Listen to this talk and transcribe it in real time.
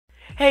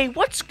Hey,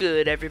 what's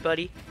good,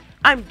 everybody?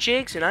 I'm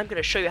Jigs, and I'm going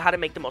to show you how to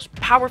make the most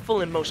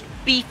powerful and most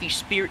beefy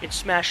spirit in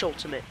Smash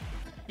Ultimate.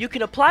 You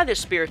can apply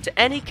this spirit to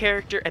any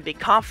character and be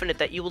confident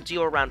that you will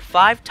deal around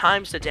 5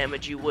 times the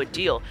damage you would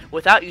deal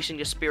without using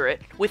the spirit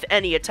with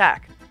any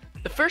attack.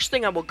 The first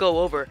thing I will go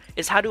over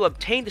is how to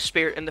obtain the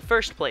spirit in the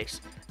first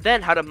place,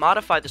 then how to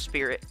modify the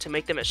spirit to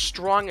make them as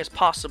strong as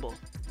possible.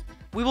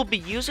 We will be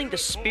using the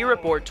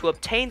spirit board to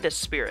obtain this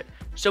spirit,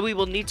 so we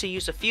will need to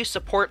use a few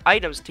support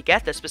items to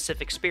get the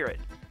specific spirit.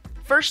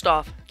 First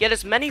off, get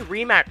as many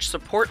rematch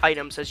support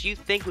items as you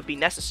think would be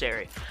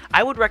necessary.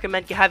 I would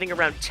recommend having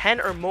around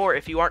 10 or more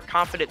if you aren't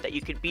confident that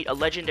you can beat a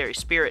legendary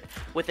spirit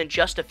within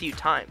just a few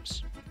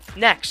times.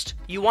 Next,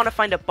 you want to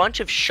find a bunch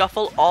of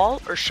shuffle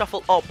all or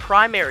shuffle all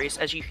primaries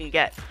as you can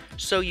get,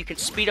 so you can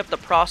speed up the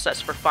process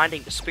for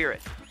finding the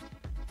spirit.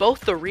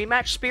 Both the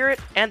rematch spirit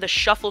and the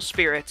shuffle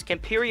spirits can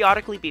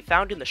periodically be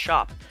found in the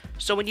shop,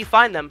 so when you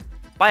find them,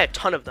 buy a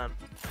ton of them.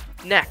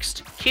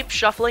 Next, keep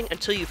shuffling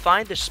until you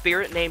find the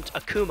spirit named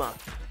Akuma.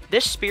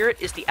 This spirit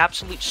is the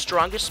absolute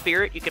strongest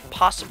spirit you could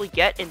possibly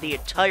get in the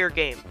entire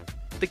game.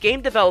 The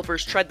game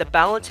developers tried to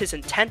balance his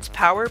intense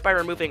power by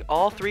removing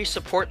all 3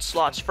 support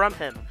slots from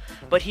him,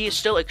 but he is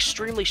still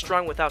extremely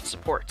strong without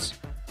supports.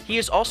 He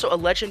is also a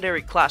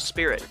legendary class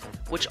spirit,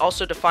 which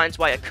also defines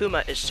why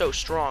Akuma is so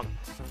strong.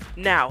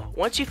 Now,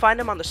 once you find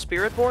him on the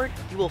spirit board,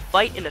 you will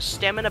fight in a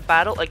stamina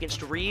battle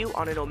against Ryu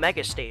on an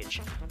Omega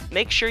stage.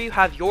 Make sure you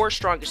have your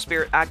strongest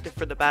spirit active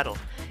for the battle,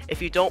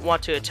 if you don't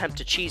want to attempt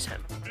to cheese him.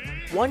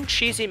 One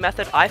cheesy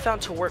method I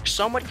found to work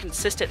somewhat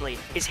consistently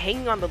is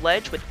hanging on the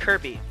ledge with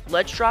Kirby,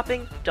 ledge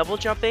dropping, double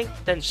jumping,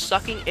 then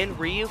sucking in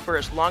Ryu for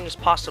as long as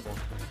possible.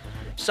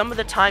 Some of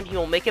the time he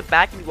will make it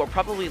back and you will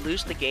probably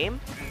lose the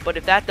game, but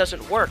if that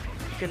doesn't work,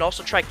 you can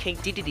also try King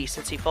Dedede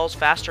since he falls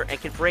faster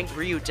and can bring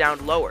Ryu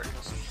down lower.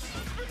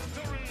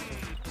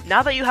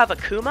 Now that you have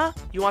Akuma,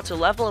 you want to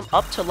level him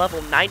up to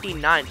level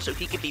 99 so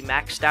he can be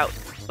maxed out.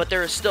 But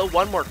there is still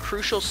one more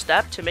crucial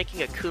step to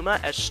making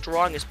Akuma as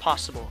strong as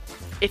possible.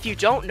 If you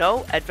don't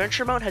know,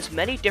 Adventure Mode has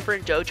many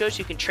different dojos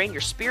you can train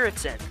your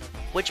spirits in,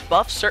 which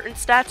buff certain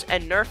stats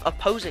and nerf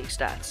opposing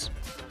stats.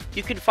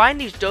 You can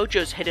find these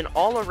dojos hidden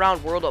all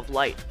around World of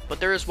Light, but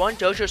there is one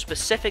dojo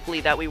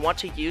specifically that we want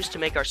to use to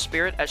make our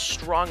spirit as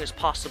strong as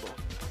possible.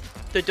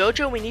 The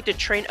dojo we need to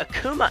train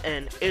Akuma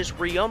in is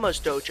Ryoma's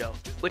dojo,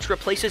 which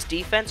replaces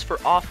defense for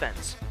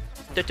offense.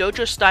 The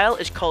dojo style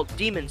is called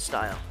Demon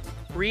Style.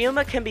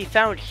 Ryoma can be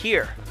found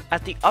here,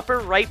 at the upper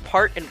right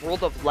part in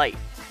World of Light.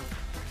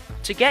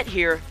 To get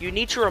here, you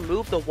need to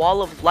remove the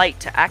Wall of Light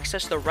to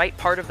access the right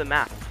part of the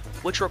map,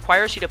 which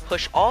requires you to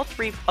push all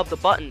 3 of the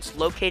buttons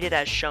located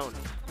as shown.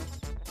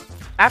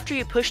 After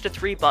you push the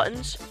 3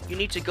 buttons, you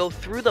need to go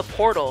through the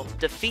portal,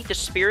 defeat the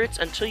spirits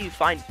until you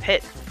find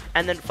Pit,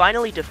 and then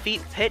finally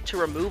defeat Pit to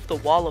remove the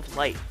Wall of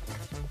Light.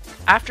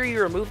 After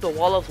you remove the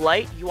Wall of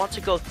Light, you want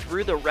to go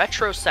through the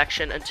retro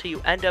section until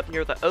you end up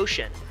near the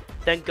ocean,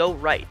 then go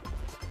right.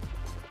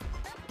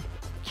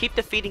 Keep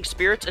defeating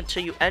spirits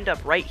until you end up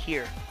right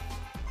here.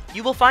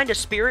 You will find a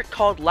spirit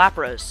called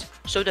Lapras,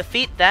 so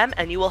defeat them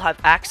and you will have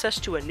access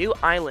to a new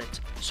island,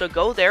 so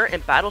go there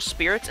and battle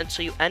spirits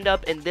until you end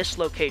up in this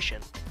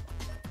location.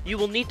 You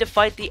will need to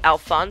fight the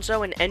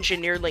Alfonso and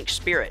Engineer Link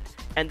spirit,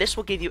 and this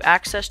will give you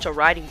access to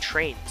riding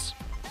trains.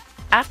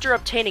 After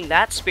obtaining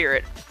that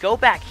spirit, go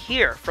back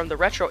here from the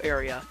retro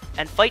area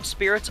and fight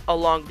spirits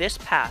along this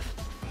path.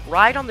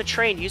 Ride on the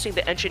train using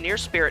the Engineer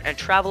spirit and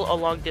travel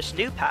along this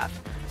new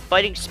path,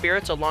 fighting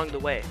spirits along the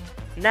way.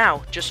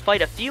 Now, just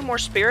fight a few more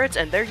spirits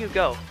and there you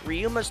go,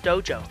 Ryoma's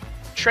dojo.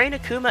 Train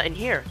Akuma in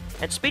here,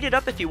 and speed it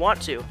up if you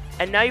want to,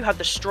 and now you have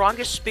the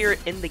strongest spirit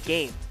in the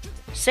game.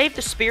 Save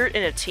the spirit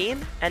in a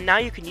team, and now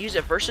you can use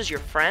it versus your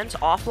friends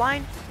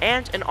offline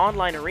and in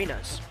online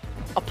arenas.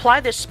 Apply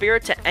this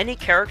spirit to any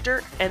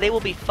character, and they will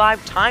be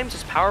 5 times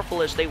as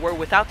powerful as they were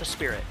without the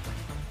spirit.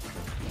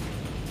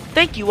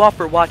 Thank you all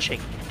for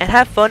watching, and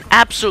have fun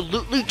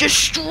absolutely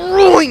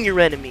destroying your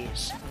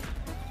enemies!